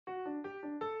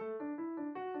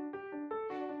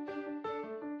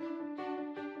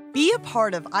Be a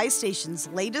part of Istation's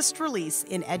latest release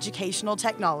in educational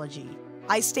technology,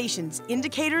 Istation's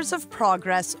Indicators of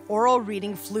Progress Oral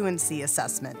Reading Fluency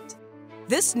Assessment.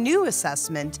 This new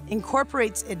assessment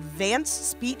incorporates advanced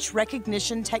speech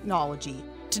recognition technology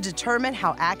to determine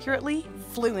how accurately,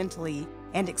 fluently,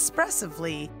 and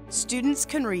expressively students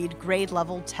can read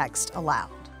grade-level text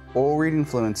aloud. Oral Reading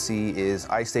Fluency is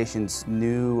Istation's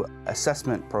new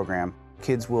assessment program.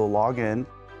 Kids will log in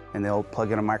and they'll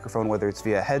plug in a microphone, whether it's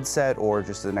via headset or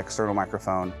just an external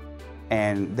microphone,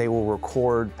 and they will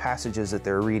record passages that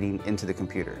they're reading into the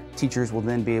computer. Teachers will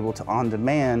then be able to, on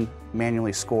demand,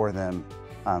 manually score them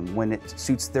when it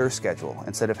suits their schedule,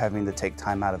 instead of having to take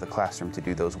time out of the classroom to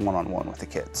do those one-on-one with the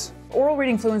kids. Oral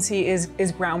reading fluency is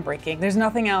groundbreaking. There's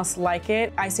nothing else like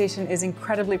it. Istation is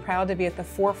incredibly proud to be at the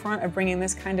forefront of bringing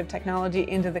this kind of technology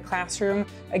into the classroom,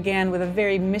 again, with a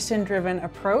very mission-driven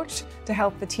approach to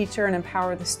help the teacher and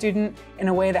empower the student in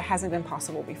a way that hasn't been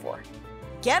possible before.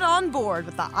 Get on board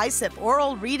with the ISIP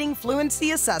Oral Reading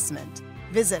Fluency Assessment.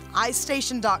 Visit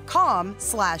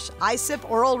istation.com/ISIP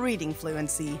Oral Reading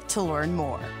Fluency to learn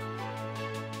more.